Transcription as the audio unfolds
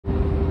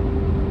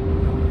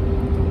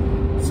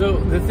So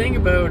the thing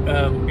about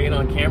being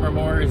on camera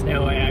more is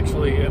now I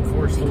actually am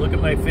forced to look at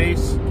my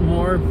face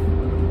more,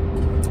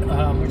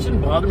 which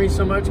didn't bother me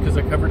so much because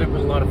I covered it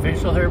with a lot of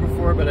facial hair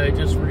before, but I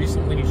just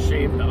recently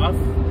shaved off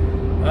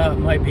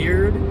my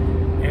beard,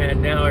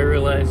 and now I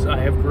realize I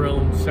have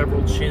grown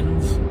several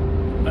chins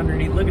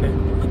underneath. Look at it.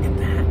 Look at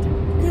that.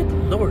 Good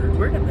Lord,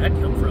 where did that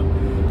come from?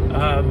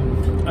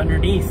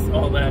 Underneath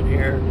all that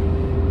hair.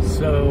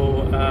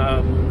 So,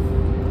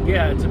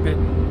 yeah, it's a bit,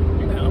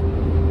 you know,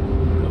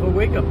 of a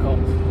wake-up call.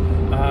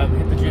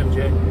 Hit the gym,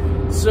 Jay.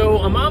 So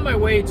I'm on my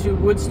way to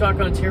Woodstock,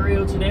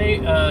 Ontario today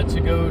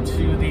to go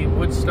to the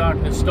Woodstock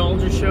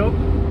Nostalgia show.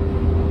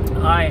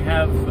 I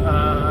have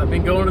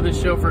been going to this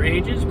show for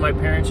ages. My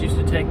parents used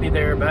to take me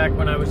there back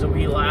when I was a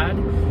wee lad,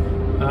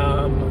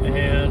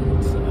 and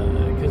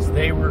because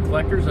they were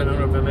collectors. I don't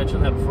know if I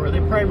mentioned that before.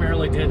 They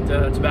primarily did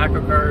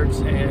tobacco cards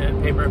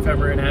and paper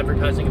ephemera and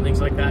advertising and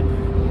things like that,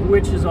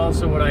 which is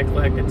also what I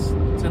collect. It's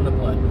in the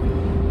blood.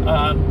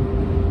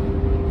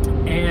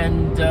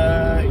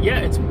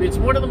 Yeah, it's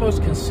one of the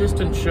most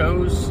consistent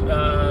shows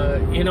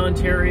in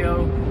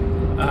Ontario.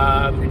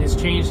 It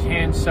has changed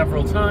hands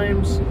several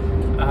times.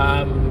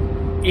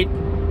 It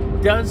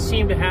does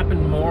seem to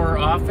happen more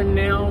often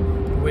now,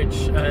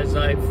 which, as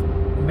I've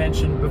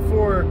mentioned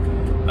before,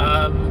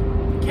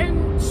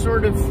 can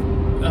sort of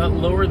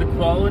lower the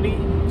quality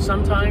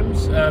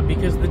sometimes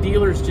because the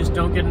dealers just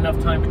don't get enough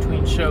time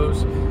between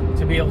shows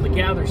to be able to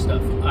gather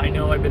stuff. I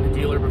know I've been a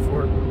dealer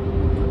before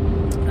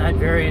at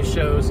various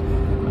shows,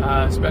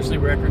 especially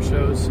record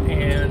shows,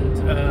 and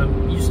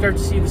you start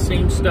to see the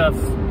same stuff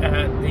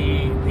at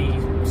the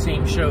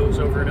same shows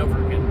over and over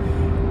again.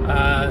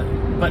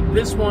 But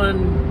this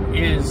one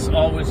is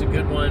always a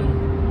good one.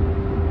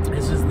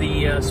 This is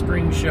the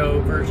spring show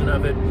version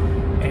of it,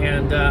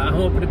 and I'm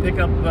hoping to pick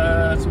up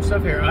some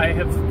stuff here. I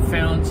have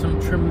found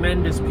some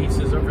tremendous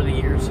pieces over the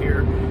years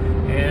here,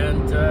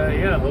 and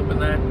yeah, hoping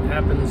that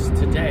happens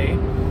today.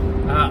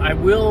 I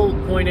will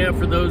point out,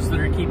 for those that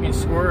are keeping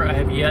score, I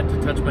have yet to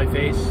touch my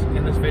face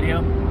in this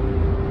video,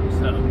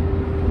 so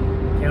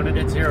count it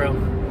at 0.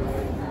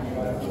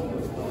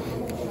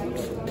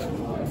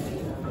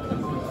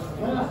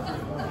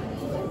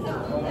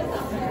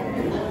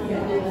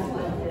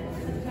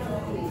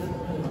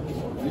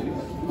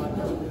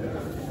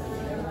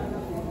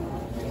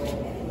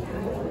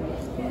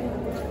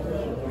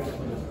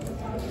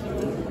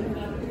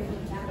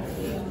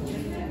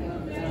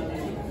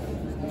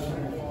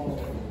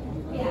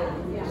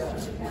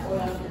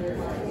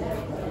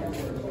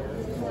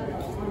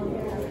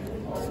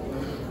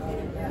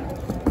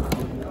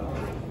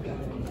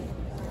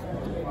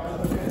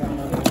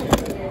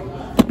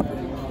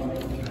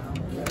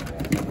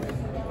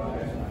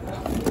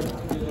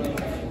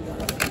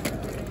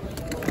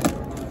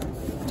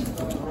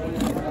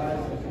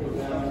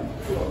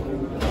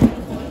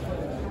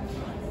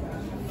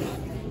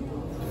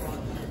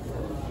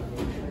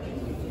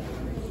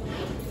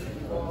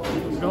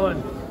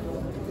 Going.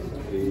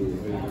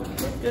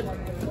 Good.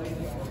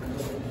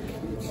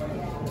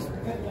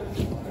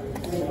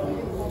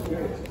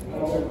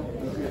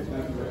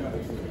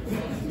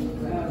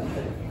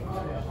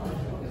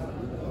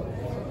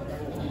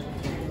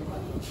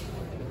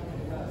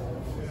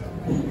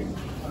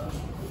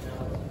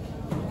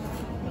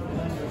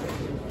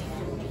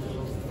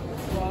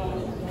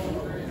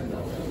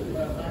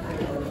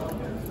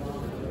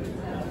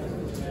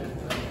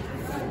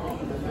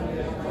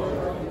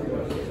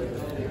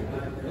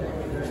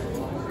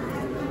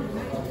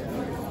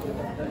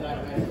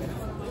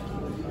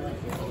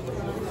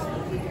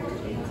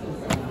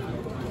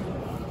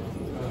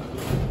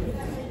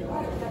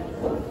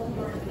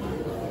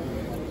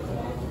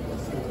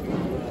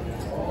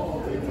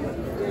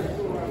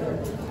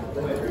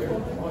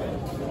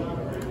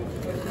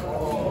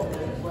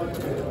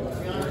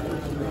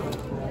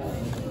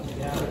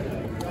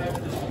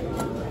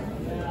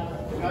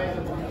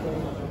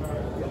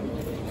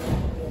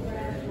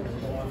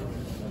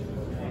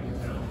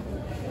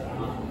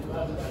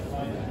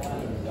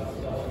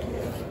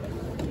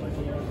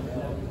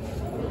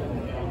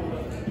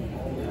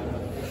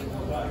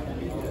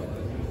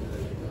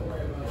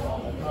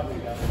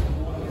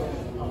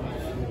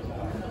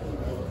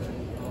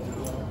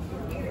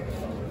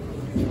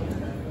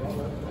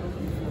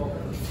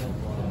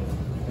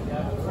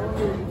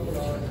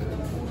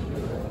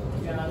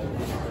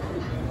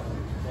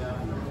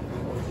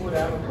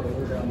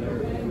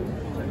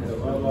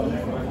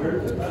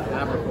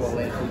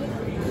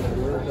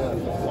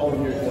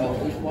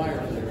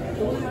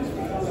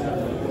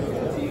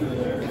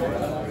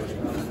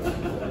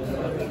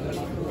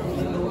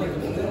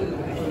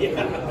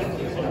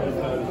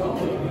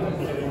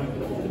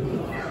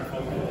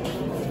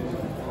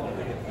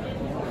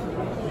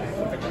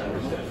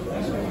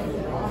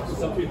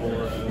 Some people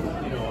are,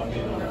 you know, I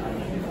mean,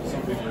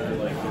 some people are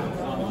like,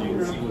 you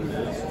can see what it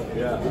is.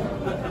 Yeah.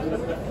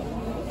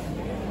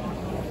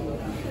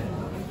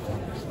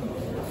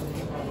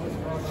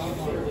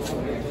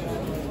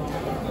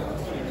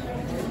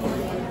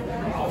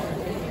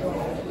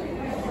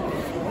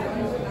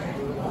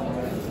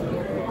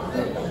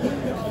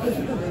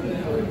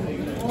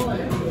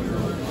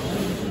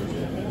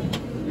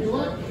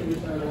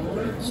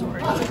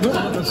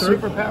 the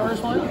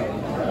Superpowers one?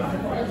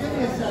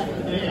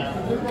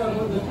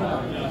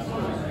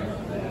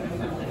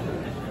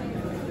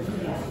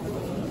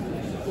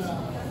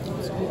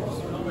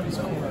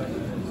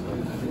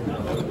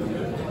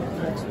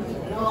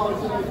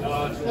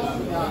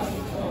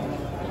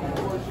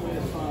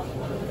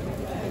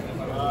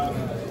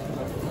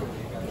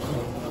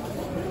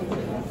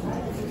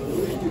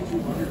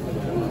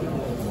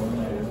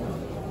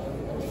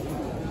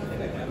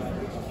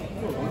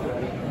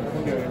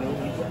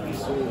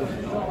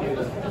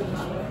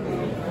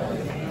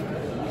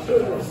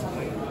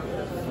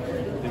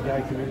 The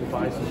guy came in to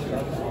buy some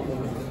stuff.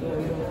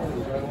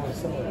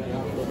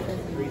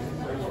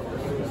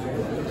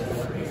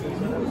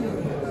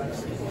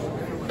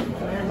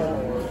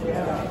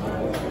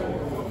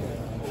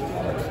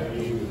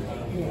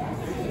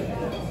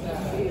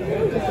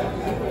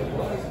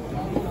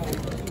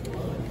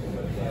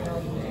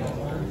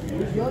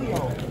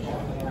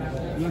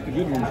 Not the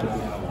good ones.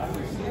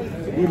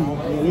 The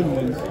wooden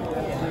ones.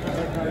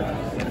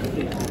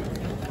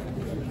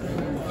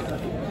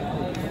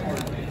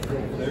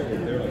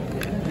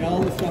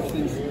 All the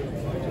substance.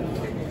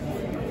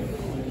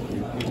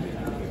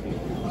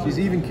 She's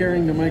even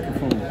carrying the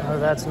microphone. Oh,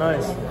 that's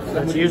nice.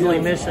 That's usually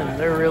missing.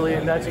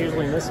 That's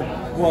usually missing.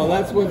 Well,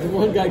 that's what the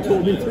one guy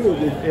told me too.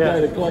 The guy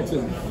that collects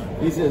them.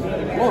 He says,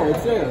 "Oh,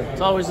 it's there."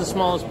 It's always the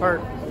smallest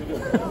part.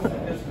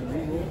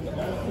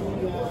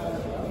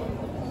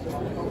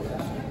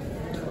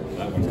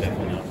 That one's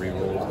definitely not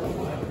re-rolled.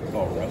 It's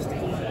all rusty.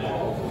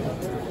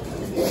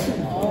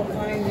 All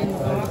kinds of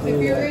stuff.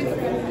 If you're interested.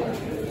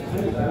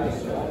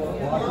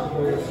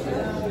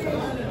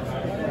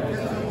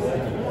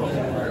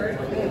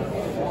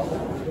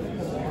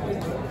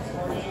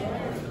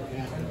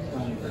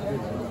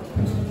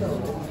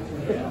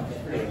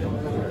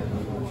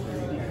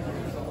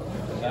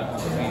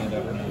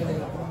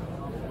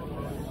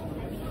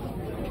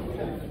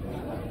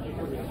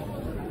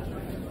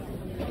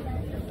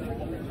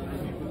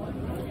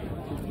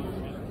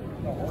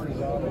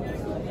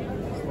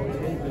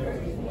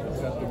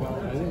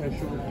 I think I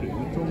showed it to you.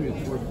 You told me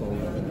it's worth all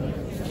that.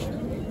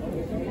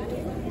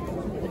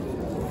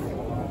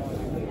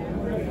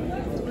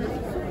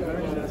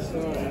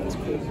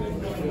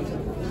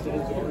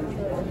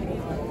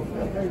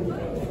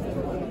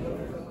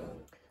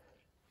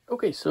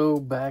 Okay, so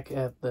back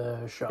at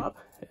the shop,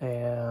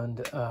 and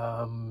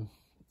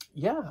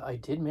yeah, I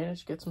did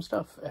manage to get some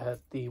stuff at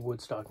the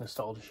Woodstock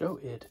Nostalgia show.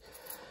 It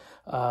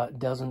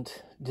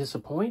doesn't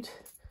disappoint.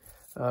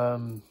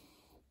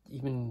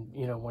 Even,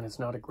 you know, when it's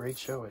not a great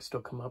show, I still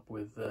come up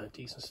with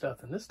decent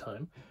stuff. And this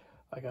time,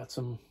 I got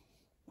some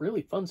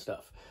really fun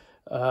stuff.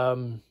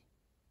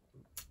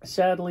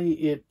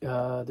 Sadly,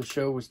 the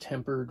show was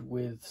tempered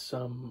with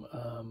some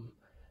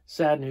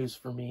sad news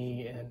for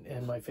me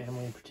and my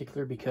family in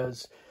particular,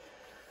 because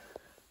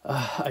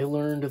I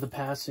learned of the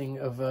passing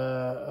of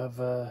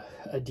a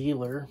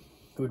dealer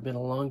who had been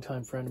a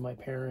longtime friend of my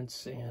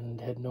parents and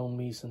had known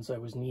me since I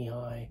was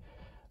knee-high,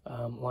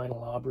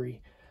 Lionel Aubry.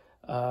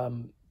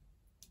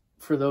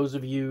 For those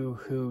of you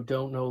who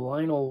don't know,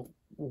 Lionel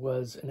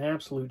was an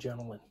absolute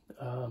gentleman.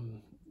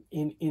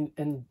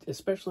 And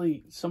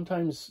especially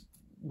sometimes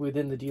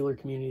within the dealer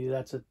community,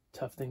 that's a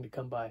tough thing to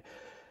come by.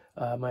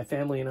 My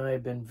family and I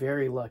have been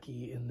very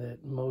lucky in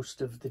that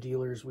most of the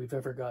dealers we've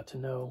ever got to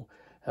know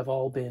have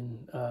all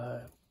been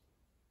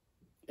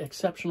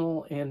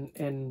exceptional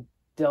and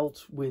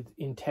dealt with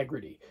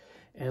integrity.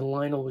 And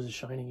Lionel was a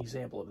shining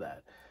example of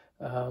that.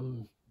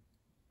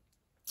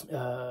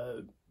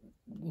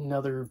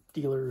 Another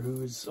dealer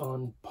who's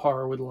on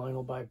par with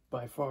Lionel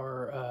by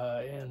far,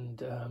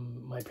 and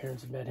my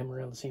parents had met him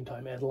around the same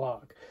time, Ed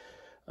Locke,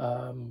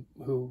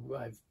 who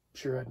I've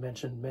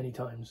mentioned many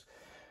times,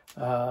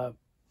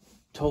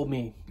 told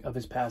me of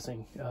his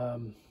passing.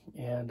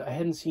 And I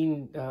hadn't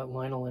seen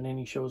Lionel in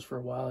any shows for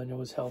a while. I know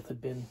his health had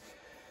been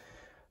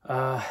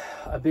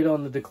a bit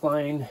on the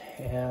decline,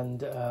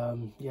 and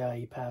yeah,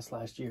 he passed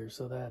last year,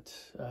 so that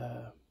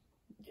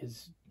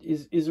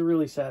is a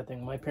really sad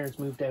thing. My parents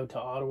moved out to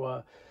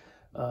Ottawa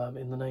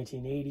in the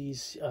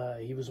 1980s.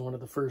 He was one of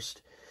the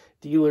first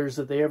dealers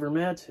that they ever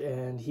met,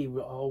 and he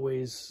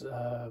always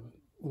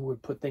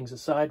would put things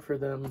aside for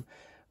them,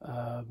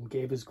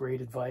 gave us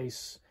great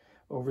advice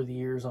over the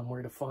years on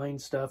where to find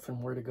stuff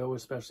and where to go,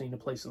 especially into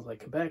places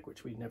like Quebec,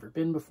 which we'd never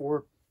been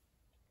before.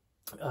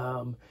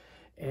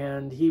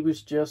 And he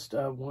was just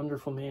a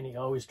wonderful man. He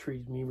always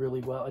treated me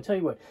really well. I tell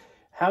you what,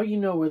 how you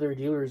know whether a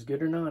dealer is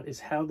good or not is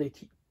how they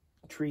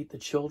treat the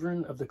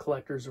children of the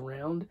collectors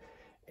around.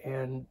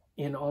 And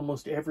in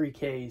almost every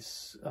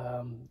case,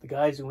 the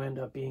guys who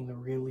ended up being the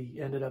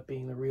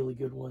really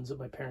good ones that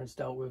my parents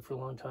dealt with for a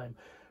long time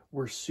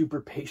were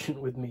super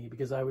patient with me,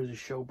 because I was a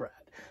show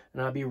brat,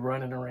 and I'd be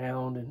running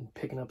around and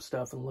picking up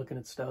stuff and looking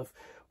at stuff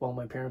while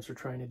my parents were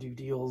trying to do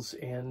deals.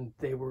 And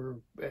they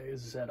were,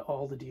 as I said,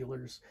 all the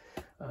dealers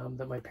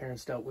that my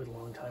parents dealt with a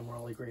long time were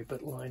all great,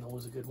 but Lionel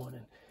was a good one.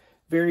 And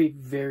very,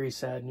 very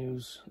sad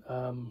news.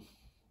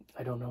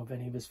 I don't know if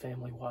any of his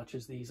family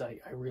watches these. I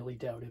really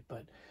doubt it,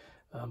 but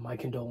my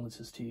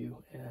condolences to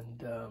you.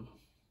 And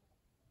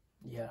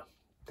yeah,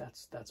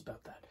 that's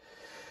about that.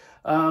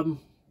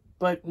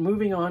 But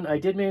moving on, I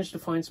did manage to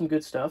find some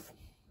good stuff.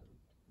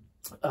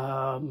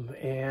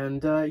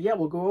 Yeah,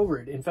 we'll go over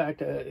it. In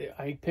fact,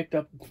 I picked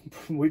up,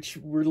 which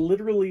were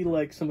literally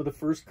like some of the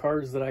first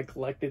cards that I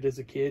collected as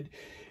a kid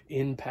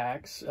in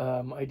packs.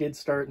 I did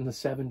start in the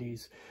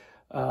 70s,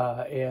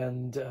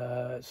 and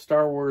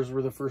Star Wars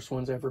were the first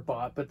ones I ever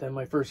bought, but then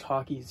my first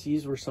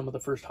these were some of the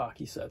first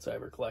hockey sets I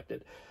ever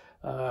collected.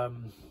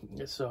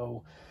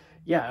 So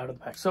yeah, out of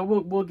the pack. So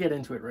we'll get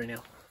into it right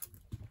now.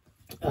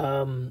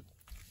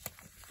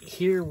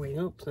 Here we,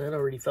 oops, that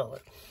already fell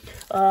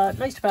out.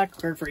 Nice tobacco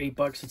card for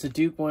 $8. It's a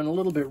Duke one, a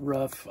little bit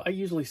rough. I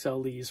usually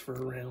sell these for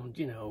around,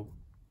 you know,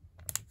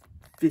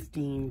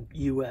 15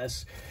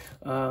 US.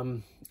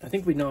 I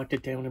think we knocked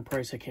it down in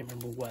price. I can't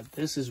remember what.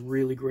 This is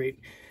really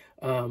great.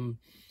 In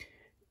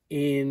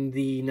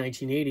the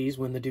 1980s,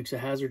 when the Dukes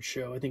of Hazzard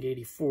show, I think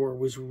 84,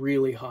 was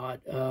really hot,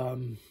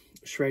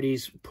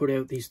 Shreddies put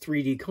out these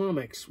 3D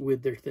comics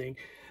with their thing,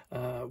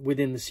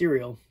 within the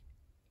serial.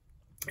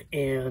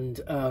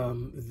 And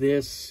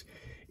this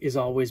is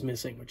always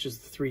missing, which is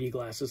the 3D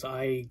glasses.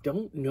 I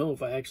don't know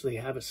if I actually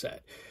have a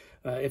set.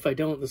 If I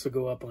don't, this will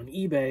go up on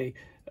eBay.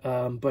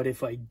 But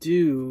if I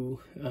do,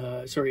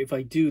 if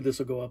I do, this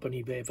will go up on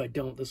eBay. If I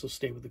don't, this will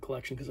stay with the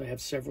collection because I have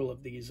several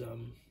of these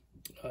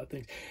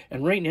things.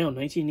 And right now,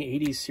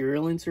 1980s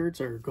serial inserts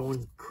are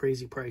going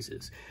crazy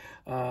prices.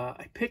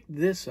 I picked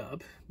this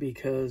up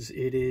because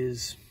it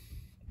is...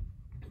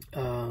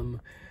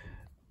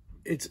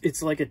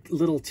 It's like a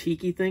little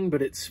tiki thing,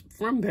 but it's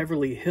from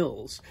Beverly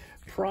Hills,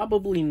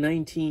 probably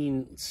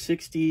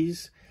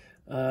 1960s,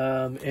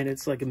 and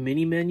it's like a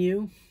mini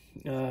menu,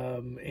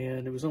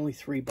 and it was only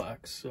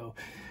 $3. So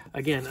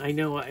again, I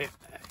know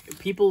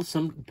people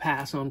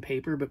pass on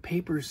paper, but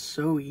paper is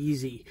so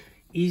easy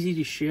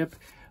to ship,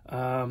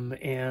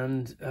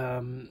 and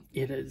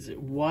it is a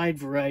wide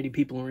variety of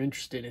people who are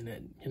interested in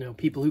it. You know,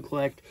 people who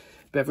collect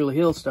Beverly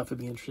Hills stuff would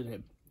be interested in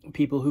it.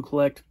 People who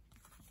collect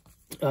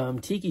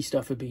tiki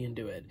stuff would be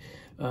into it,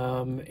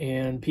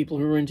 and people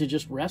who are into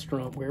just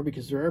restaurant wear,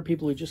 because there are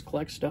people who just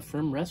collect stuff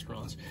from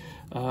restaurants,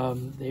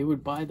 they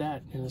would buy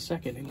that in a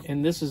second.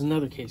 And this is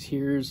another case.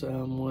 Here's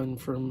one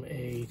from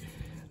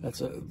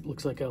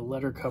looks like a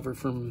letter cover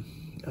from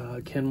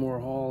Kenmore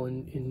Hall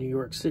in New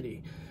York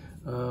City.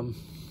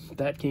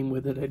 That came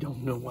with it. I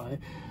don't know why.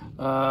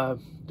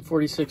 The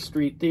 46th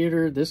Street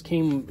Theater.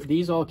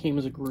 These all came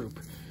as a group.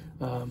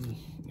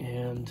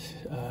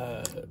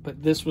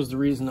 But this was the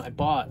reason I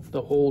bought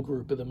the whole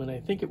group of them, and I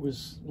think it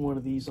was one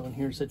of these on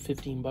here said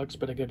 $15,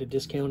 but I got a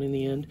discount in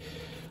the end.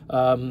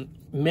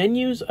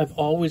 Menus I've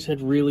always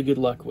had really good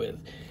luck with,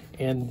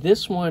 and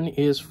this one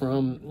is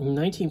from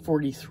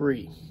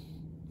 1943,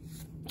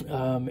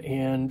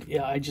 and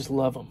yeah, I just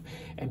love them.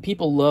 And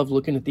people love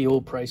looking at the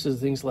old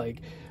prices, things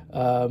like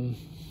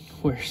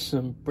where's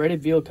some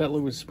breaded veal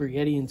cutlet with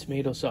spaghetti and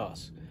tomato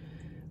sauce.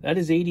 That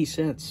is 80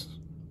 cents.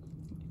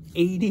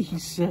 80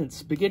 cents.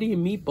 Spaghetti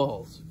and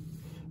meatballs,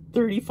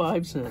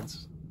 35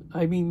 cents.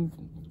 I mean,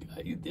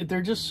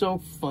 they're just so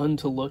fun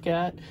to look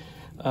at,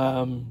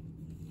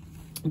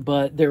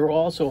 but they're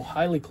also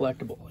highly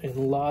collectible, and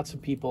lots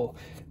of people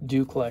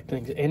do collect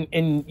things,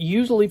 and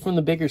usually from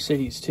the bigger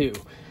cities too.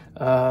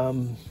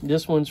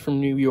 This one's from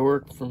New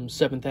York, from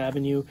 7th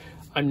Avenue.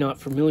 I'm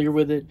not familiar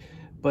with it,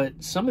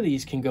 but some of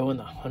these can go in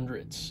the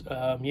hundreds.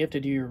 You have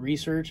to do your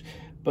research,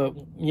 but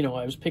you know,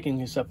 I was picking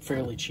this up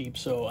fairly cheap,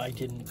 so I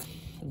didn't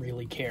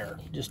really care.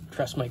 Just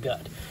trust my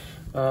gut.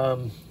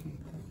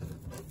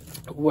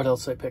 What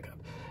else did I pick up?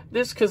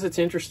 This, because it's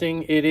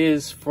interesting. It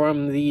is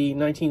from the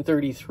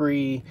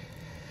 1933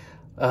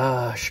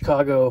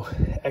 Chicago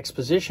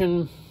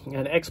Exposition,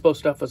 and Expo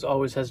stuff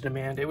always has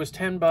demand. It was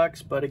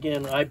 $10, but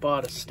again, I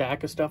bought a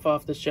stack of stuff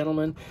off this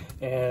gentleman,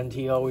 and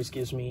he always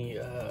gives me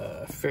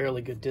a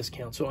fairly good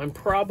discount. So I'm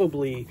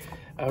probably,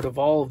 out of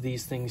all of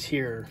these things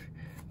here,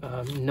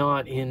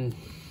 not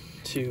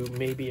into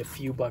maybe a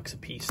few bucks a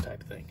piece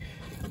type thing.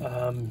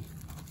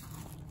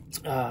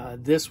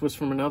 This was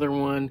from another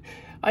one.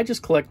 I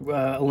just collect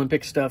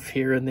Olympic stuff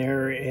here and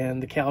there,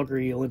 and the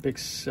Calgary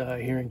Olympics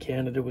here in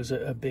Canada was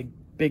a big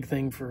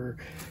thing for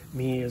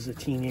me as a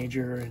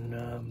teenager,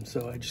 and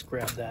so I just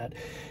grabbed that.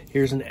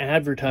 Here's an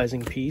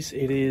advertising piece.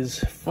 It is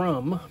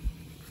from,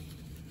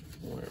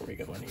 where are we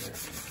going here?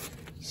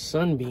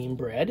 Sunbeam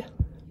Bread.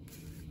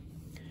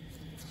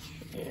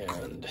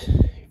 And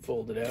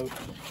fold it out,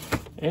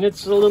 and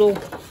it's a little,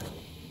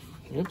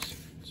 oops,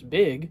 it's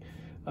big,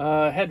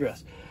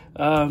 headdress.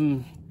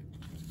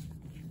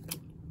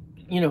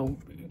 You know,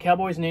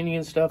 Cowboys and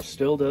Indian stuff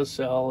still does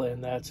sell,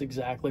 and that's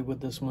exactly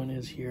what this one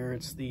is here.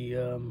 It's the,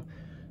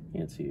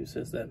 can't see who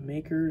says that,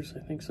 Makers, I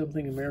think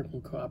something American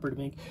Cooperative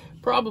Inc.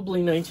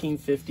 Probably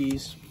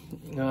 1950s,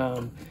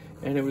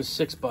 and it was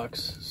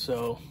 $6.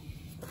 So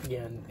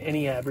again,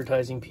 any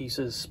advertising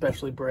pieces,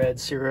 especially bread,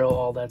 cereal,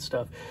 all that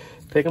stuff,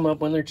 pick them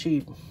up when they're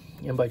cheap.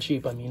 And by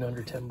cheap, I mean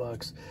under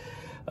 $10.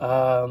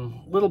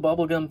 Little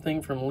bubblegum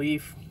thing from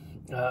Leaf.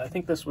 I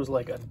think this was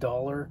like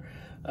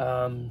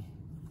 $1.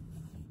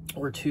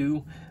 or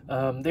two,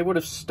 they would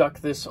have stuck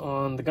this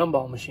on the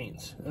gumball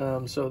machines.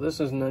 So this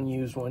is an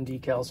unused one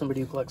decal.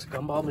 Somebody who collects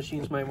gumball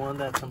machines might want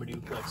that. Somebody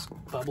who collects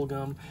bubble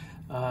gum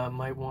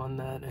might want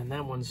that. And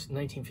that one's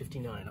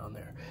 1959 on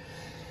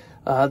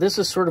there. This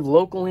is sort of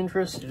local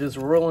interest. It is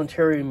Royal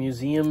Ontario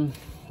Museum.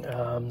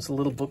 It's a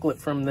little booklet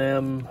from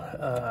them.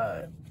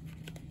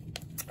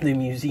 The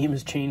museum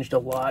has changed a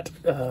lot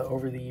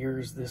over the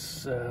years.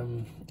 This,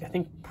 I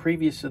think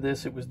previous to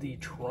this, it was the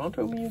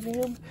Toronto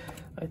Museum,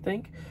 I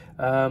think.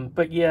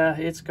 But yeah,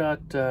 it's got,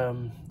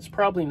 it's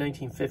probably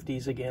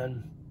 1950s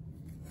again.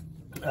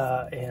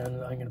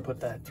 And I'm going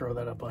to throw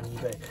that up on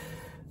eBay.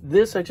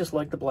 This, I just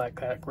like the black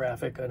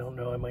graphic. I don't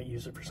know, I might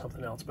use it for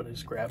something else, but I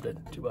just grabbed it,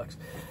 $2.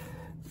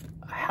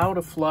 How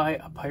to Fly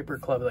a Piper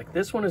Club. Like,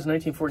 this one is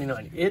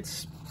 1949.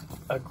 It's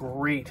a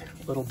great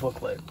little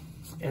booklet.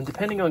 And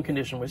depending on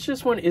condition, which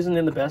this one isn't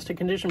in the best of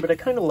condition, but I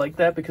kind of like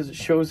that because it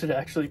shows it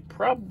actually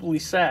probably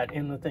sat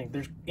in the thing.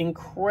 There's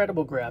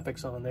incredible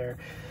graphics on there.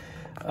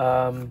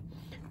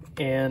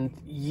 And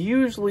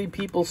usually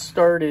people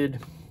started,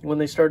 when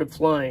they started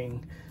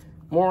flying,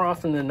 more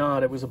often than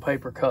not, it was a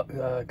Piper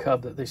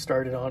Cub that they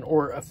started on,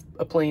 or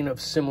a plane of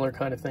similar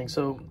kind of thing.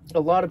 So a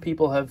lot of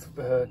people have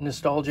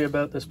nostalgia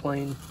about this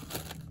plane.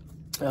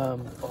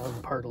 Falling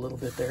apart a little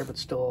bit there, but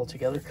still all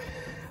together.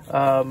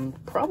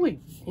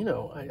 Probably, you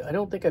know, I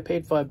don't think I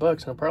paid $5,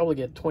 and I'll probably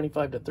get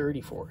 25 to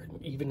 30 for it,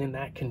 even in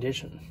that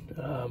condition.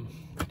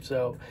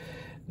 So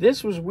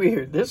this was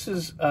weird. This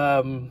is,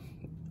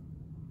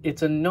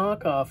 it's a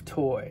knockoff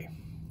toy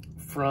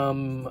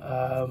from,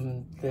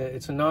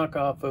 it's a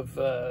knockoff of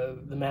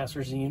the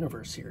Masters of the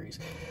Universe series.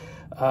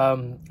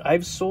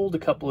 I've sold a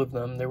couple of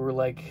them. They were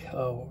like,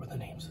 oh, what were the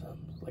names of them?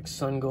 Like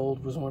Sun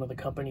Gold was one of the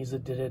companies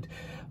that did it.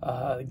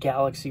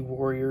 Galaxy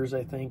Warriors,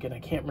 I think, and I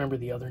can't remember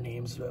the other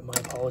names. But my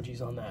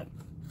apologies on that.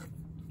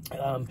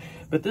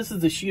 But this is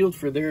the shield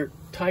for their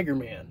Tiger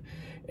Man,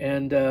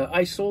 and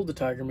I sold the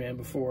Tiger Man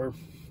before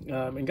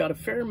and got a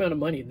fair amount of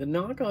money. The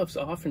knockoffs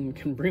often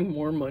can bring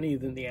more money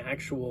than the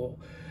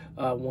actual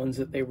ones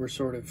that they were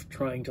sort of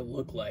trying to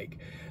look like.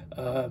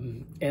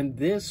 And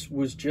this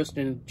was just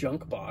in a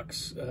junk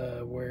box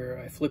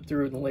where I flipped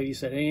through it and the lady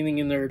said anything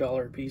in there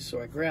 $1 a piece,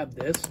 so I grabbed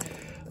this.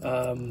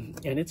 And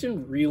it's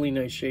in really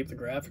nice shape. The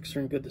graphics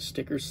are in good. The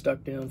stickers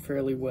stuck down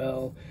fairly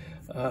well.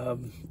 I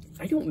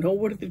don't know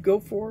what it'd go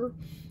for,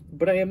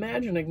 but I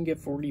imagine I can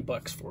get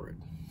 $40 for it.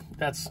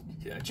 That's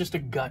just a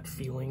gut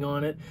feeling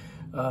on it,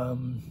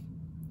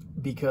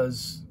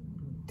 because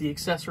the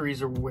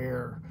accessories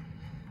are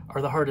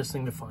the hardest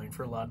thing to find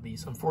for a lot of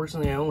these.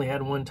 Unfortunately, I only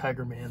had one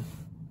Tiger Man.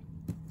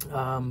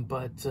 And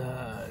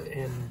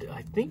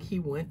I think he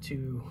went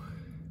to,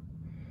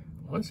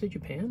 I want to say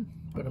Japan,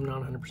 but I'm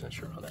not 100%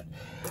 sure on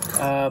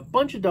that.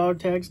 Bunch of dog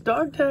tags.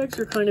 Dog tags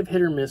are kind of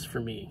hit or miss for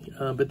me,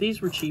 but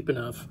these were cheap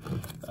enough.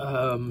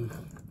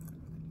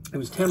 It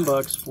was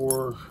 $10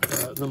 for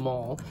them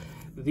all.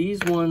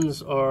 These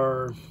ones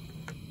are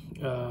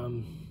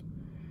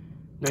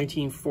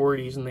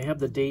 1940s, and they have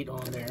the date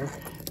on there.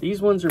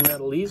 These ones are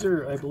metal. These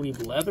are, I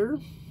believe, leather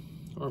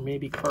or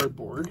maybe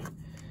cardboard.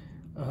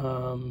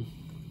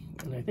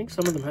 And I think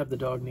some of them have the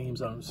dog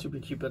names on them. Super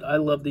cute, but I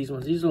love these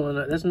ones. These are,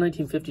 that's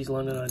 1950s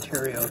London,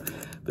 Ontario.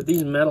 But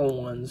these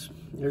metal ones,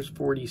 there's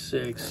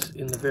 46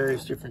 in the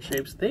various different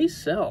shapes. They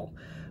sell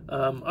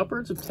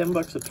upwards of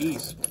 $10 a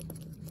piece.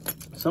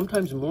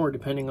 Sometimes more,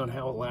 depending on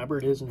how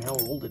elaborate it is and how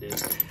old it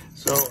is.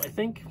 So I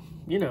think,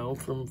 you know,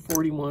 from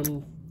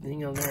 41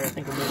 thing on there, I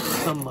think I'm making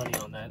some money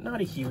on that.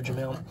 Not a huge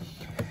amount.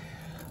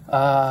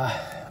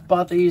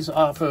 Bought these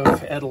off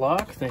of Ed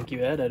Locke. Thank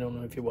you, Ed. I don't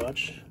know if you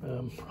watch.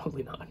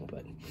 Probably not,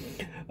 but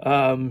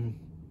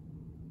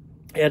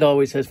Ed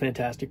always has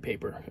fantastic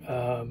paper.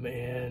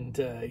 And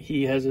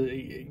he has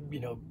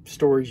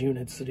storage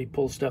units that he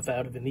pulls stuff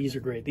out of, and these are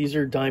great. These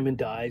are diamond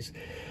dies,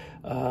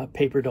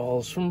 paper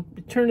dolls from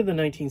the turn of the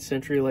 19th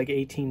century, like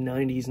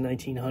 1890s,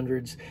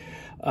 1900s.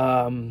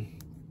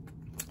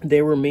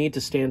 They were made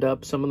to stand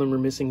up. Some of them are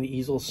missing the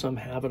easel. Some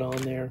have it on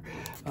there.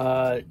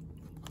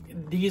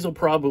 These will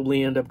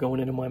probably end up going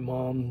into my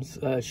mom's.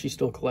 She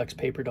still collects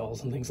paper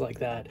dolls and things like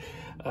that.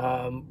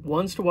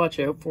 Ones to watch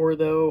out for,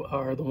 though,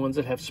 are the ones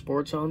that have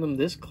sports on them.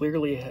 This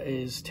clearly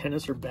is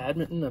tennis or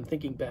badminton. I'm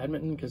thinking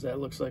badminton because that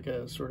looks like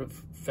a sort of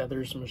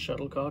feathers from a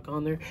shuttlecock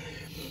on there.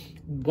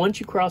 Once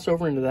you cross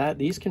over into that,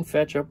 these can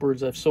fetch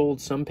upwards. I've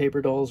sold some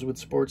paper dolls with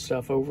sports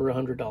stuff over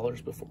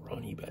 $100 before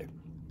on eBay.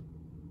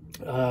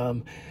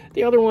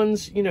 The other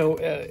ones, you know,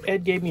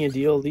 Ed gave me a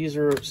deal. These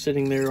are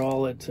sitting there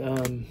all at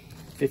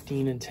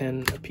 15 and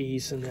 10 a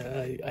piece, and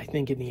I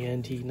think in the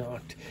end he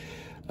knocked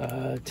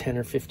 $10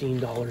 or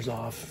 $15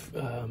 off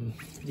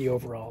the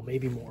overall,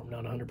 maybe more. I'm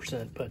not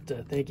 100%, but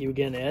thank you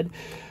again, Ed.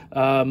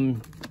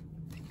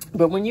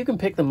 But when you can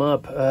pick them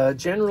up,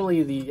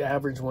 generally the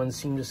average ones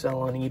seem to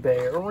sell on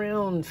eBay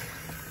around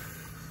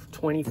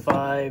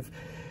 $25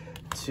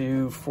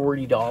 to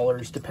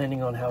 $40,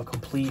 depending on how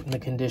complete and the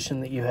condition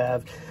that you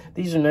have.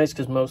 These are nice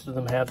because most of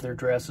them have their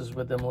dresses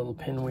with them little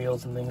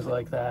pinwheels and things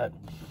like that.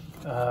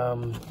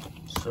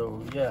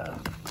 So yeah,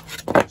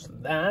 there's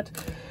that.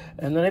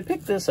 And then I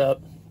picked this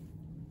up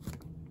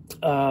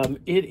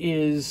It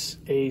is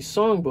a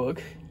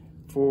songbook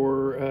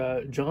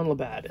for John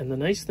Labatt, and the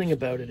nice thing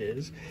about it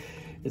is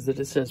that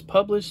it says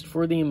published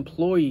for the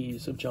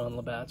employees of John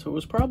Labatt, so it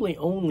was probably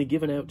only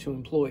given out to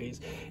employees.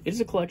 It is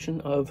a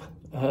collection of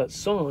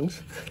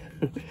songs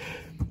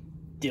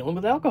dealing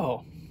with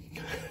alcohol.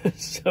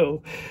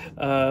 So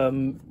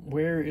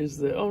where is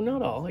the, oh,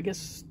 not all, I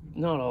guess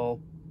not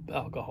all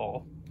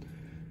alcohol,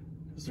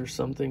 because there's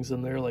some things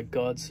in there like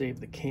God Save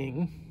the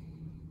King.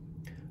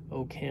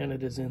 Oh,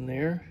 Canada's in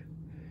there.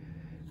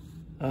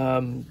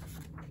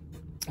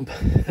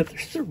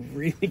 There's a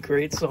really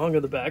great song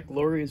on the back,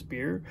 Glorious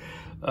Beer.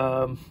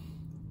 I'll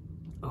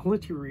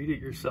let you read it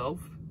yourself,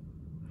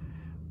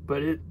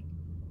 but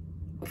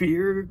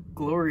Beer,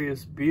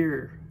 Glorious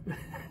Beer.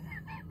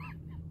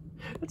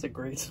 That's a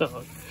great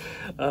song.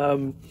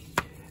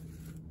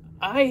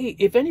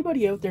 If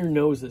anybody out there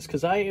knows this,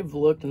 because I have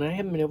looked and I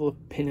haven't been able to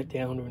pin it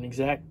down to an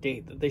exact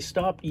date, that they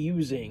stopped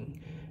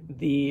using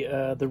the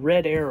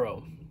red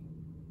arrow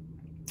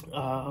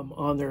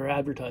on their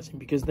advertising,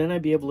 because then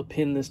I'd be able to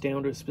pin this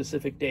down to a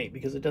specific date,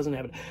 because it doesn't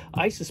have it.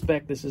 I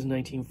suspect this is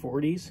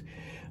 1940s,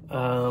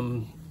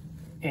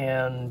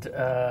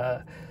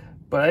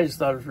 but I just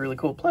thought it was really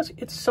cool. Plus,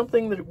 it's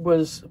something that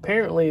was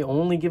apparently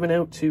only given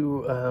out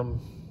to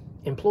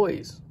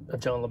employees of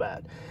John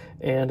Labatt,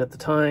 and at the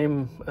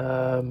time,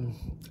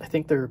 I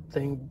think their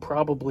thing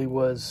probably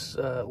was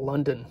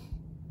London.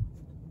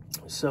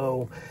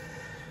 So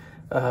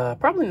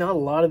probably not a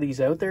lot of these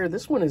out there.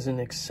 This one is in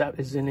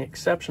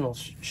exceptional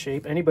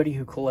shape. Anybody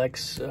who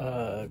collects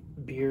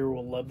beer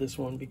will love this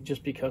one,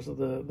 just because of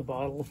the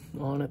bottle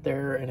on it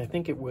there, and I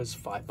think it was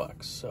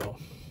 $5. So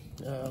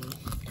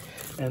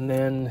and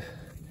then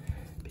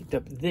picked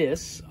up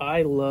this.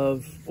 I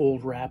love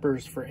old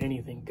wrappers for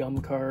anything, gum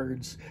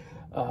cards,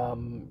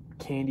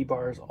 candy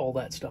bars, all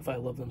that stuff. I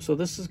love them. So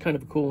this is kind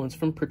of a cool one. It's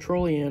from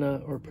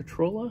Petroliana, or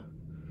Petrola,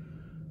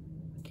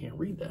 I can't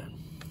read that,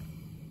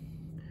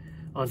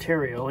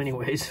 Ontario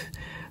anyways.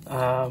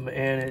 And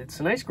it's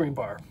an ice cream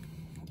bar.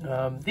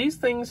 These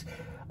things,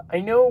 I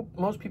know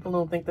most people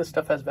don't think this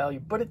stuff has value,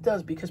 but it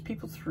does, because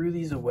people threw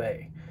these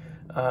away.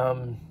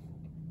 And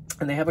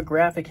they have a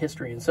graphic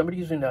history, and somebody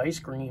who's into ice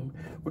cream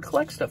would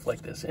collect stuff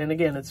like this. And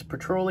again, it's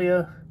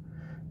Petrolia,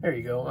 there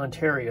you go,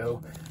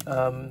 Ontario.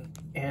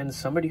 And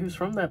somebody who's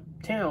from that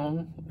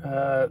town,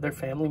 their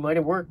family might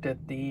have worked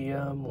at the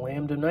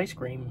Lambden Ice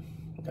Cream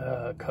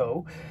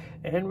Co.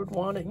 and would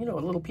want a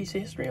little piece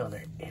of history on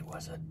there. It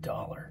was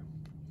 $1.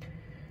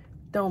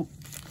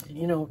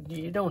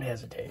 You don't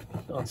hesitate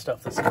on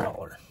stuff that's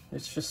 $1.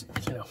 It's just,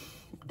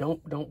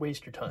 don't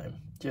waste your time.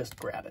 Just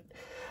grab it.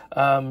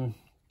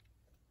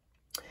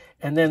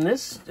 And then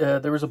this,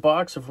 there was a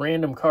box of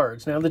random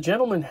cards. Now, the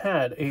gentleman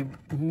had a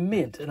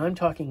mint, and I'm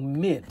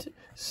talking mint,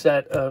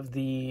 set of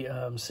the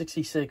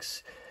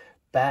 66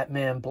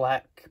 Batman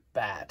Black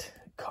Bat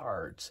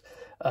cards.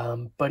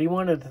 But he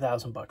wanted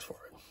 $1,000 for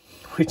it,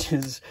 which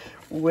is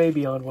way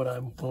beyond what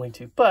I'm willing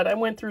to. But I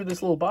went through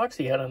this little box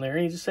he had on there,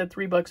 and he just said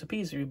 $3 a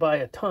piece. If you buy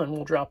a ton,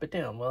 we'll drop it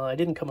down. Well, I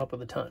didn't come up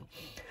with a ton,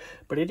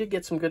 but I did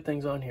get some good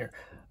things on here.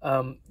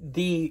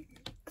 The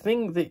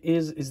thing that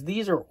is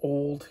these are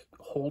old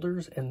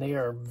holders, and they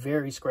are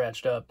very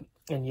scratched up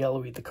and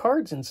yellowy. The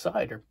cards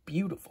inside are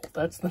beautiful.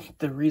 That's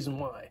the reason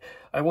why.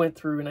 I went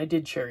through and I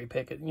did cherry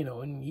pick it,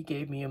 and he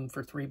gave me them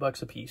for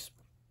 $3 a piece.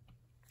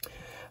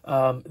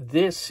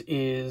 This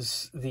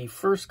is the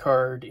first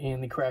card in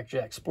the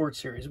Crackjack Sports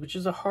series, which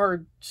is a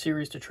hard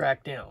series to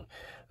track down.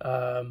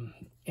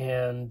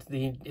 And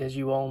as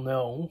you all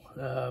know,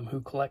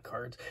 who collect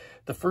cards,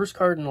 the first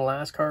card and the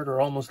last card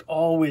are almost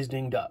always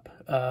dinged up,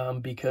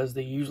 because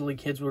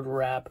kids would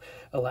wrap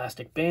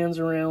elastic bands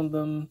around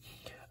them.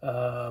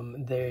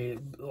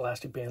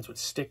 Elastic bands would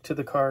stick to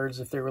the cards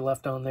if they were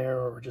left on there,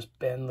 or just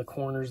bend the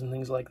corners and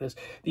things like this.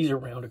 These are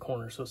round a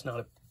corner, so it's not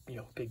a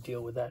big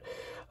deal with that.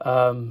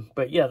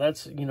 But yeah,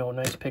 that's a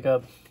nice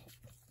pickup.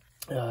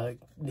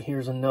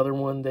 Here's another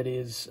one that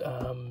is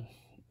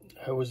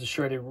it was the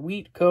Shredded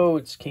Wheat Co.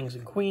 It's Kings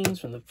and Queens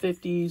from the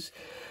 50s.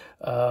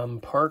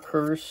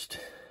 Parkhurst.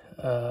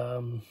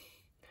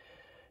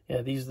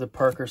 Yeah, these are the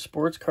Parker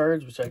sports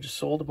cards, which I just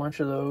sold a bunch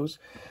of those.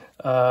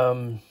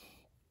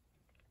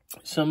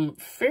 Some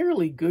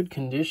fairly good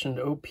conditioned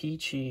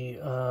O-Peachy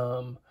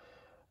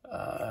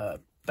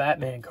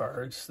Batman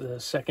cards. The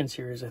second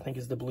series, I think,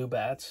 is the Blue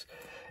Bats.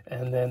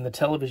 And then the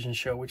television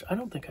show, which I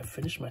don't think I've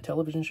finished my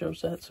television show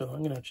set, so I'm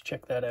going to have to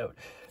check that out.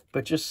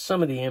 But just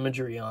some of the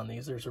imagery on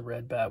these. There's a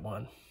red bat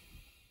one.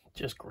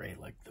 Just great.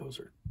 Like, those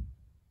are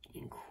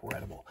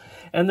incredible.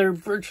 And they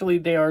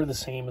are the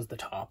same as the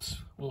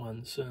Tops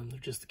ones. They're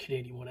just the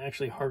Canadian one.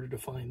 Actually harder to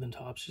find than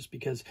Tops, just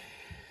because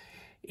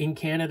in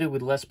Canada,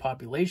 with less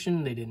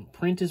population, they didn't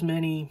print as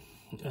many.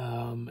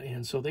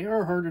 And so they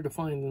are harder to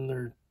find than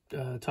their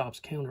Tops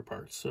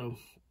counterparts. So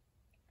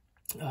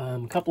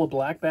A couple of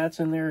black bats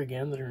in there,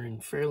 again, that are in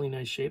fairly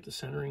nice shape. The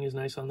centering is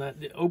nice on that.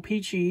 The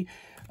O-Pee-Chee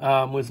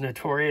was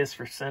notorious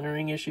for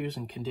centering issues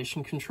and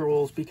condition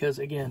controls because,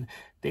 again,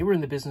 they were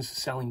in the business of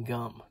selling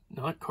gum,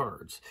 not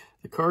cards.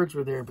 The cards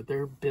were there, but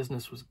their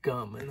business was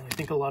gum, and I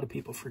think a lot of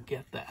people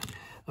forget that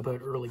about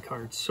early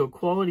cards. So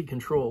quality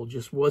control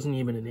just wasn't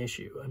even an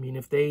issue. I mean,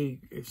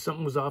 if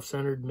something was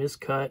off-centered,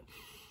 miscut,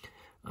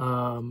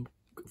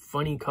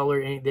 funny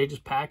color, they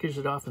just packaged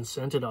it off and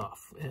sent it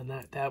off, and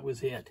that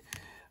was it.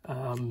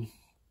 And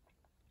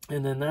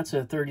then that's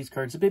a 30s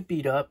card. It's a bit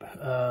beat up.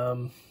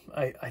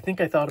 I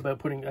think I thought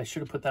about I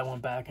should have put that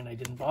one back and I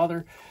didn't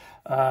bother.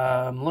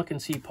 Look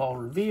and see Paul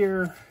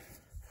Revere,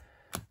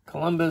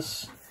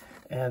 Columbus,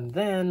 and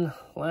then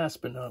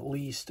last but not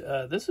least,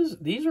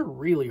 these are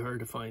really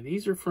hard to find.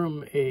 These are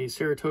from a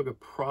Saratoga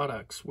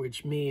Products,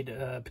 which made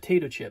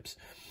potato chips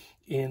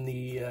in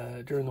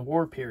the during the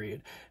war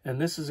period. And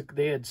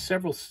they had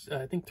several,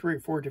 I think 3 or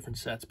 4 different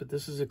sets, but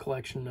this is a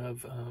collection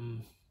of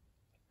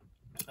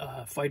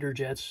fighter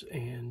jets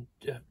and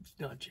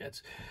not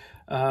jets,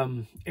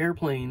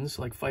 airplanes,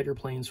 like fighter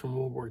planes from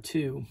World War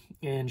II,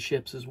 and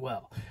ships as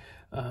well.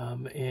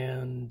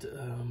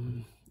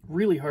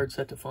 Really hard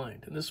set to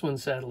find. And this one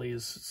sadly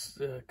is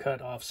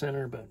cut off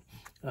center, but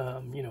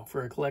you know,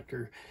 for a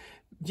collector,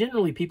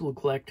 generally people who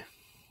collect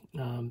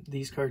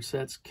these card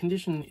sets,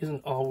 condition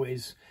isn't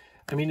always,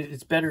 I mean,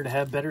 it's better to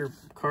have better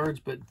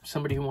cards, but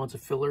somebody who wants a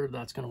filler,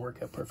 that's going to work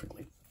out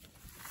perfectly.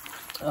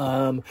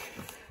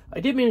 I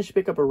did manage to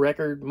pick up a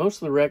record. Most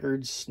of the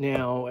records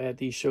now at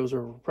these shows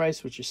are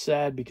overpriced, which is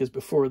sad because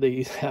before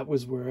that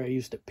was where I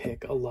used to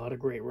pick a lot of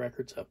great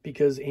records up,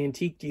 because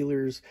antique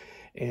dealers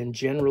and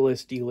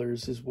generalist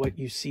dealers is what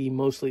you see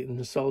mostly at the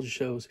nostalgia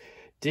shows.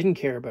 Didn't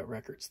care about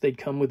records. They'd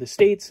come with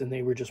estates and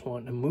they were just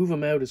wanting to move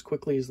them out as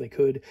quickly as they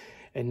could.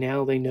 And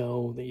now they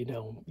know that, you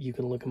know, you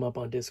can look them up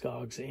on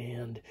Discogs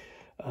and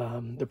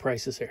the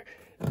price is there.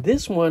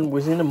 This one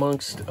was in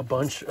amongst a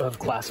bunch of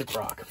classic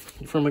rock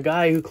from a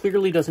guy who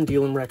clearly doesn't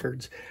deal in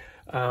records.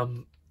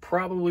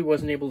 Probably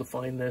wasn't able to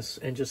find this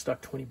and just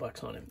stuck 20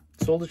 bucks on it.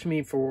 Sold it to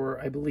me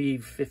for, I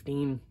believe,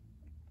 15.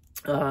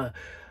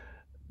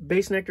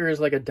 Bass Nectar is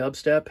like a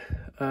dubstep,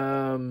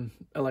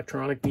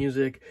 electronic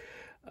music.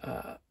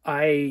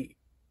 I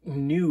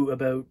knew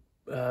about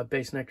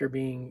Bass Nectar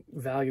being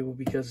valuable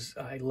because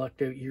I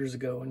lucked out years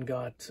ago and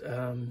got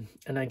a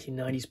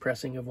 1990's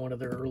pressing of one of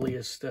their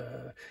earliest,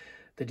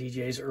 the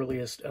DJ's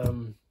earliest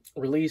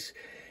release,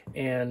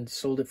 and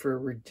sold it for a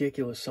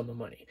ridiculous sum of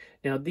money.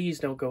 Now, these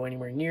don't go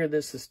anywhere near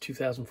this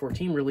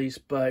 2014 release,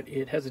 but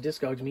it has a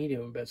Discogs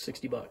medium about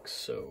 60 bucks,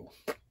 so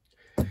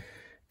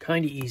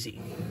kind of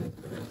easy.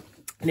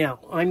 Now,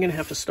 I'm going to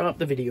have to stop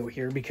the video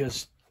here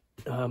because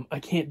I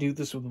can't do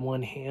this with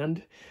one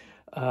hand.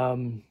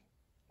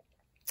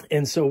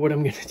 And so what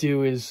I'm going to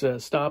do is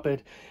stop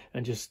it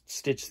and just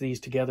stitch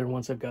these together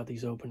once I've got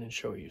these open and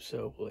show you.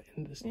 So we'll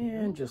end this,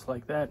 and just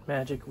like that,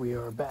 magic, we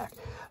are back.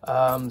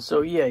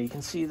 So yeah, you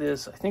can see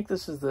this. I think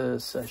this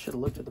is I should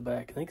have looked at the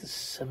back. I think it's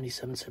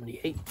 77,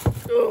 78.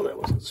 Oh, that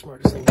wasn't the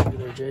smartest thing to do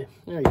there, Jay.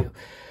 There you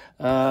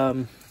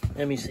go.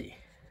 Let me see.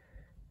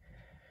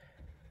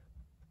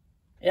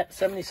 Yeah,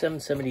 77,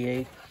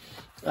 78.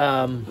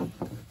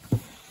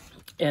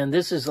 And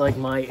this is like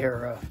my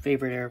era,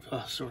 favorite era.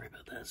 Oh, sorry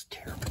about that. It's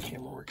terrible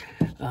camera work.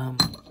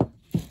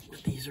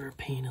 These are a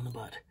pain in the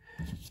butt.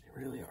 They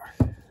really are.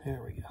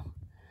 There we go.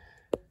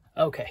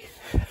 Okay.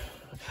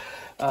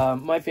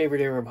 My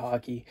favorite era of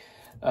hockey.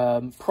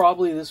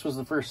 Probably this was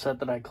the first set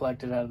that I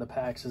collected out of the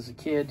packs as a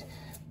kid.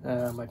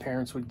 My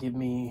parents would give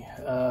me,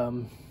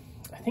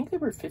 I think they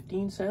were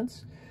 15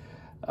 cents.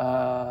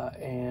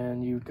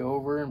 And you'd go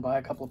over and buy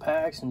a couple of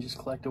packs and just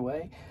collect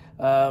away.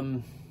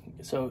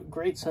 So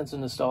great sense of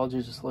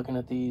nostalgia just looking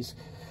at these.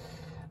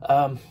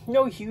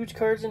 No huge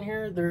cards in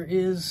here. There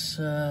is,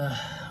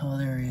 oh,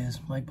 there he is,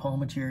 Mike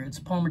Palmateer. It's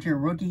a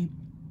Palmateer rookie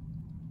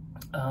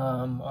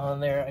on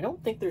there. I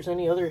don't think there's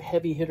any other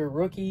heavy hitter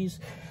rookies.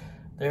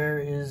 There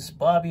is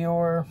Bobby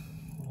Orr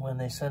when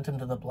they sent him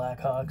to the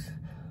Blackhawks.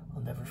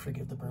 I'll never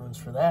forgive the Bruins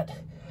for that.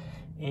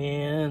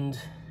 And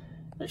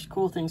there's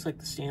cool things like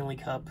the Stanley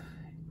Cup.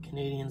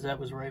 Canadians, that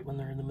was right when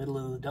they're in the middle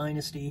of the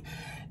dynasty,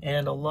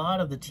 and a lot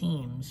of the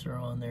teams are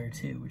on there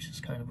too, which is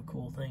kind of a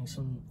cool thing.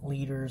 Some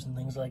leaders and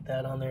things like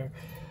that on there.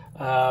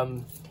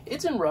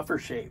 It's in rougher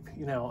shape,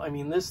 you know. I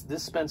mean, this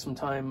spent some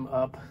time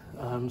up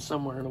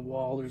somewhere in a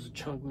wall. There's a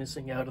chunk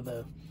missing out of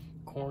the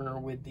corner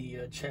with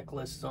the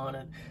checklists on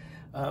it,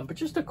 but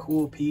just a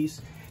cool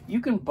piece.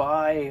 You can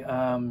buy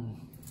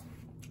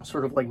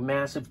sort of like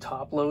massive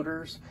top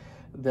loaders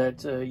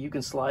that you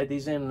can slide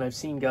these in, and I've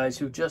seen guys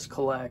who just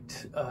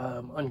collect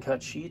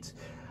uncut sheets.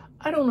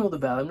 I don't know the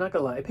value, I'm not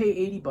gonna lie. I pay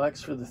 80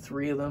 bucks for the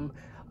 3 of them.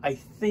 I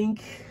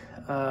think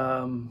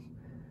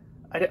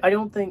I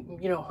don't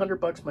think, you know, 100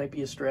 bucks might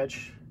be a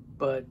stretch,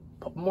 but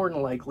more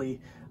than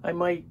likely I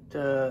might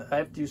I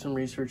have to do some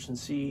research and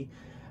see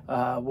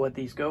what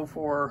these go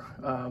for,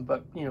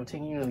 but you know,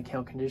 taking into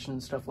account condition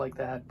and stuff like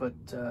that. But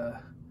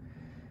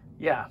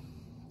yeah,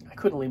 I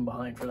couldn't leave them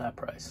behind for that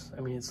price.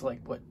 I mean, it's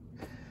like what,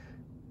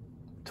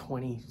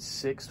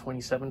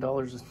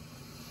 $27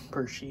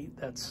 per sheet.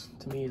 That's,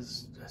 to me,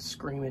 is a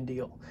screaming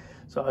deal.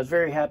 So I was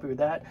very happy with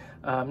that.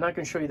 I'm not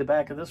going to show you the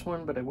back of this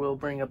one, but I will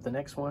bring up the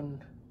next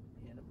one.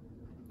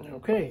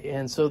 Okay,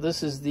 and so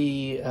this is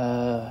the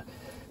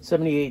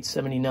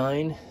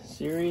 78-79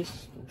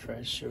 series. I'll try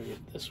to show you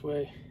it this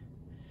way.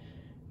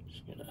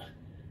 Just gonna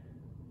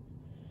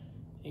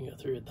go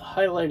through it. The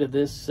highlight of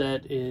this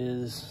set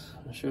is,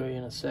 I'll show you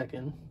in a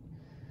second.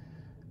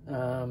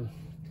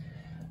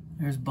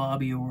 There's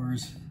Bobby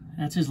Orr's.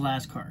 That's his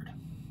last card.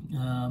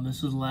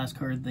 This was the last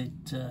card that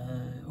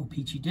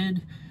O-Pee-Chee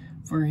did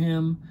for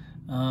him.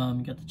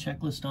 Got the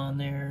checklist on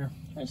there.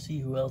 Try to see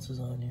who else is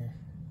on here.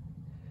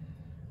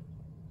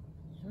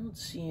 I don't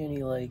see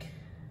any, like,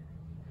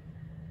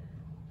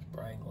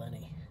 Brian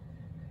Glennie.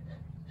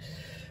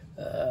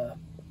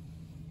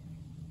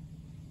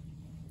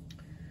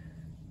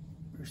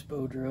 Bruce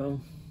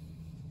Boudreau.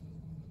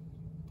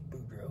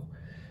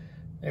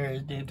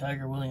 There's Dave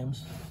Tiger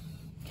Williams.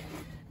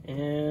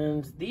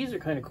 And these are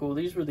kind of cool.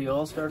 These were the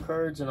All-Star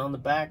cards, and on the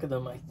back of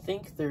them, I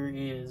think there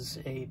is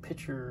a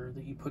picture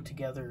that you put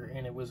together,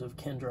 and it was of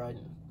Ken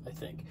Dryden, I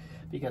think.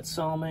 But you got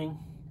Salming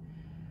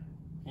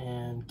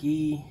and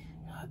Guy.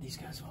 God, these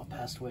guys all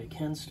passed away.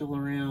 Ken's still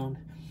around.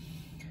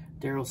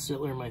 Daryl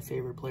Sittler, my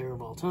favorite player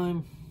of all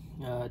time.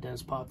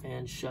 Dennis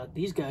Potvin, Shutt.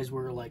 These guys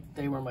were like,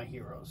 they were my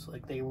heroes.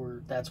 Like, they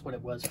were, that's what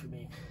it was for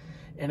me.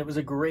 And it was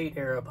a great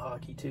era of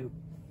hockey, too.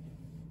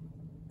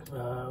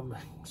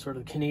 Sort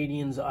of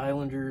Canadians,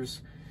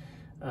 Islanders.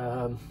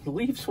 The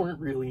Leafs weren't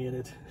really in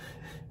it.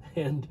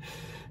 And,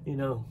 you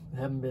know,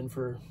 haven't been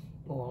for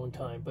a long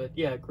time. But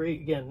yeah,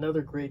 great. Again,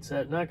 another great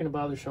set. Not going to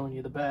bother showing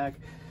you the back.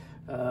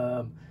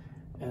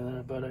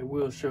 But I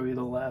will show you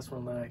the last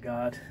one that I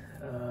got.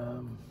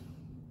 In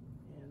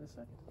a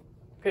second.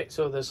 Okay,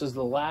 so this is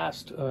the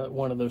last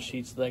one of those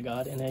sheets that I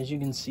got. And as you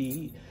can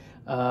see,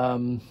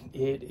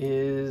 it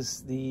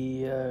is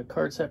the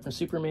card set from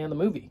Superman the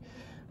movie.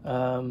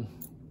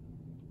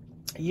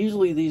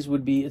 Usually these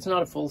would be, it's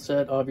not a full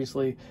set,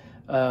 obviously,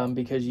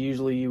 because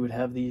usually you would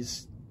have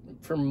these,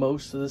 for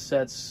most of the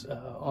sets,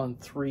 on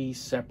 3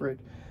 separate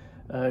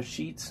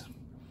sheets.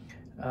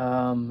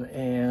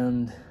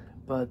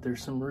 But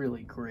there's some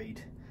really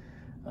great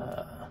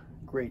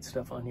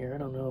stuff on here. I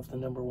don't know if the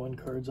 #1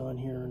 card's on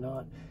here or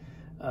not.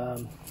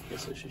 I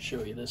guess I should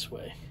show you this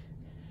way.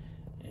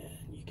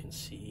 And you can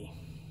see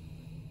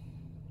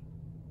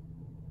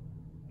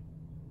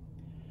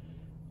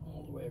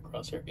way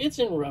across here. It's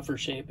in rougher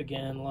shape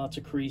again, lots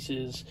of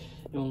creases.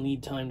 You'll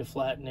need time to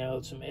flatten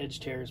out, some edge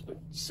tears, but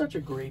such a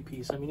great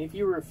piece. I mean, if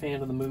you were a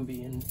fan of the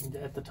movie, and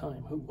at the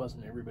time, who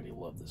wasn't? Everybody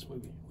loved this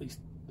movie. At least,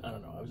 I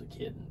don't know, I was a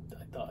kid and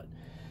I thought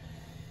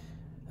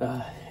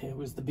it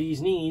was the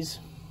bee's knees.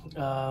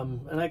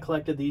 And I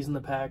collected these in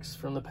the packs,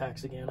 from the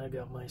packs again. I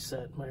got my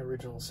set, my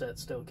original set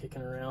still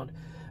kicking around.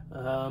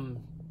 A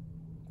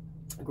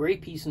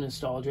great piece of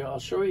nostalgia. I'll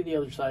show you the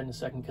other side in a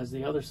second, because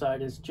the other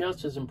side is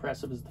just as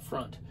impressive as the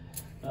front.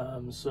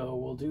 So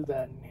we'll do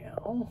that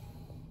now.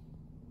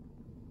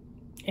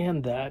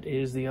 And that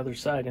is the other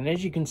side. And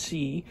as you can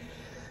see,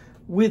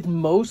 with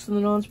most of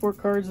the non-sport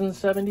cards in the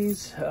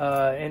 70s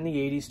and the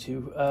 80s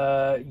too,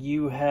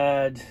 you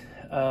had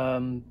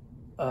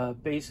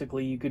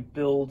basically you could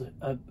build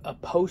a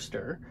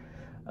poster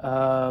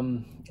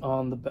on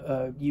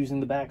the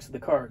using the backs of the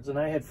cards. And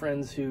I had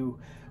friends who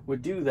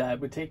would do that,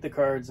 would take the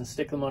cards and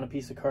stick them on a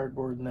piece of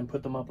cardboard and then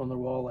put them up on their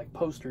wall like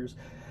posters.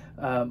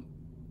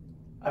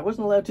 I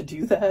wasn't allowed to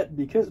do that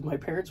because my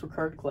parents were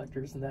card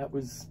collectors, and that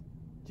was,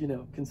 you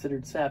know,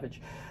 considered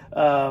savage.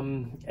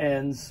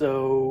 And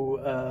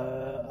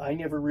so I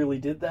never really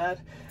did that.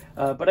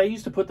 But I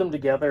used to put them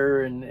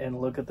together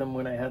and look at them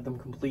when I had them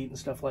complete and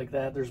stuff like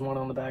that. There's one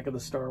on the back of the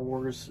Star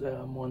Wars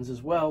ones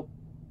as well.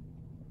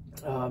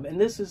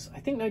 And this is, I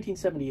think,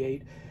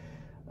 1978.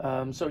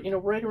 So, you know,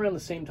 right around the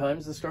same time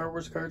as the Star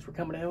Wars cards were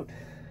coming out.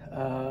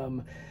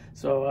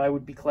 So I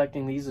would be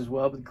collecting these as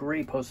well. But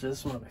great posters. This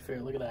is one of my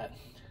favorite. Look at that.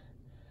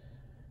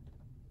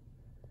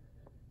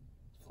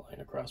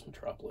 Flying across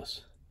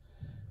Metropolis.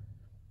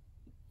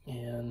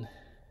 And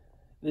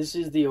this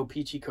is the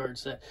O-Pee-Chee card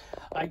set.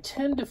 I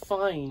tend to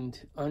find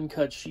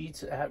uncut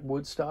sheets at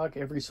Woodstock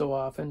every so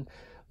often,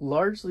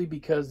 largely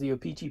because the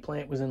O-Pee-Chee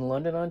plant was in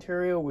London,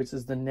 Ontario, which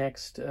is the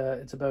next,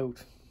 it's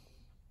about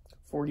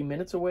 40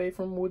 minutes away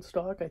from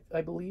Woodstock,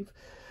 I believe.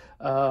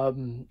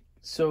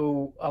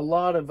 So a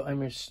lot of,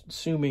 I'm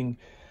assuming,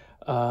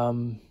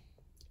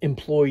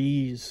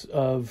 employees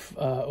of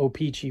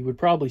O-Pee-Chee would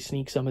probably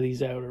sneak some of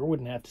these out, or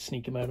wouldn't have to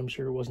sneak them out. I'm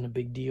sure it wasn't a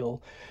big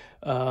deal.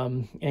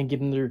 And give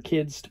them their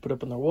kids to put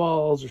up on their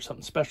walls or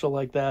something special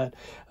like that.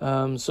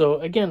 So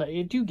again,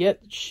 I do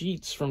get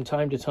sheets from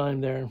time to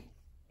time there.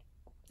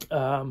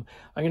 I'm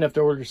going to have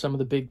to order some of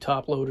the big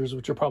top loaders,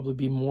 which will probably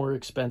be more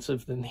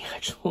expensive than the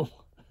actual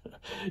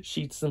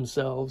sheets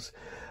themselves.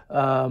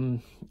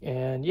 And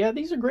yeah,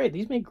 these are great.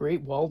 These make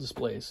great wall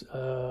displays.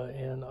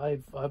 And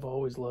I've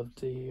always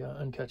loved the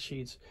uncut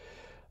sheets.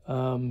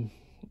 And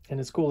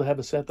it's cool to have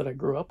a set that I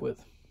grew up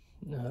with.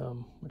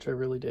 which I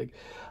really dig.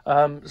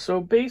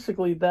 So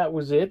basically that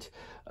was it.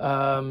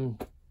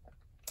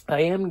 I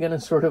am going to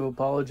sort of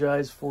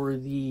apologize for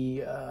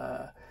the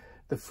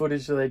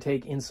footage that I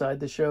take inside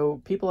the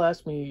show. People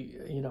ask me,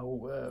 you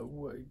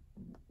know,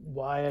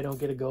 why I don't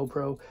get a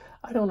GoPro.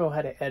 I don't know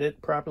how to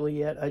edit properly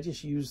yet. I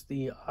just use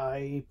the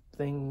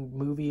iThing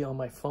movie on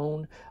my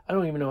phone. I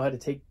don't even know how to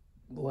take,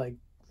 like,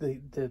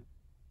 the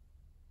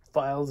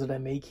files that I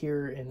make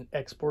here and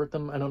export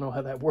them. I don't know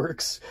how that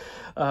works.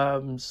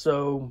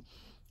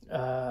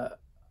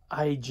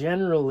 I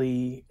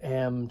generally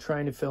am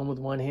trying to film with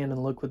one hand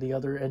and look with the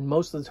other, and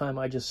most of the time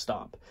I just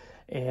stop.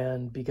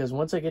 And because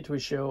once I get to a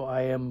show,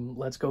 I am,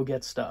 let's go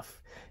get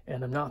stuff,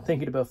 and I'm not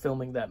thinking about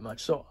filming that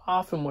much. So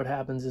often what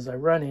happens is I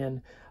run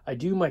in, I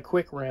do my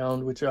quick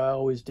round, which I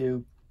always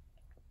do,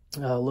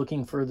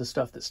 looking for the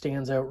stuff that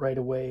stands out right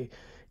away,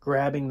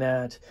 grabbing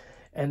that,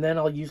 and then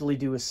I'll usually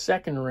do a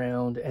second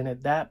round, and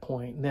at that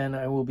point, then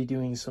I will be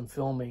doing some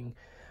filming.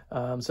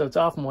 So it's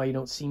often why you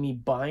don't see me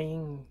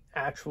buying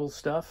actual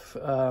stuff,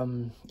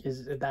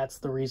 that's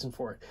the reason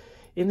for it.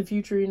 In the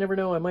future, you never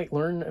know, I might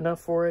learn enough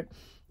for it.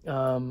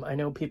 I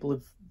know people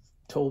have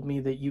told me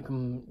that you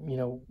can, you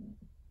know,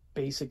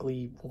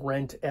 basically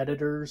rent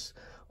editors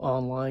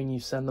online. You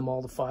send them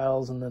all the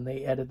files and then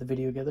they edit the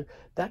video together.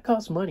 That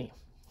costs money.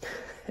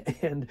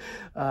 And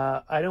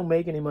I don't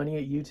make any money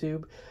at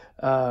YouTube.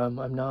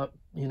 I'm not,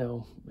 you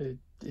know,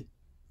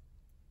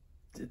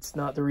 it's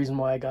not the reason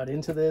why I got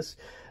into this.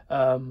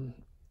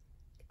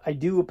 I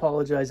do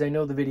apologize. I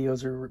know the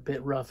videos are a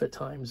bit rough at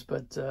times,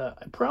 but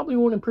I probably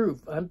won't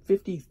improve. I'm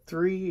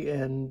 53,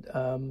 and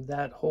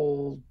that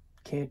whole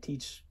can't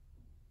teach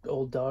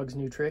old dogs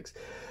new tricks,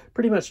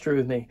 pretty much true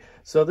with me.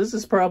 So this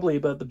is probably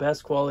about the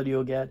best quality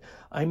you'll get.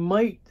 I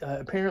might,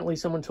 apparently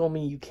someone told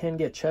me you can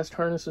get chest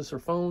harnesses for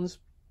phones.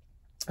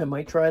 I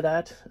might try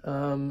that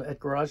at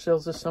garage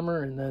sales this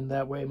summer, and then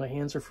that way my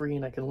hands are free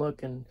and I can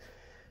look and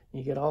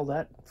you get all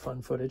that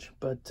fun footage.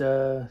 But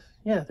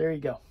yeah, there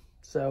you go.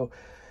 So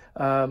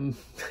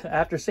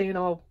after saying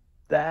all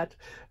that,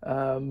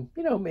 you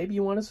know, maybe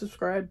you want to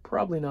subscribe.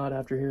 Probably not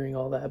after hearing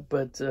all that,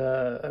 but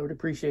I would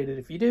appreciate it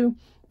if you do.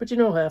 But you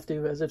don't have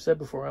to. As I've said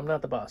before, I'm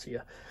not the boss of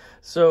you.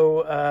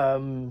 So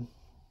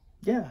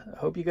yeah, I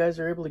hope you guys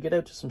are able to get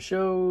out to some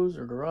shows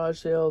or garage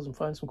sales and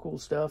find some cool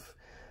stuff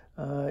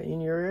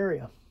in your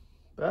area.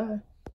 Bye.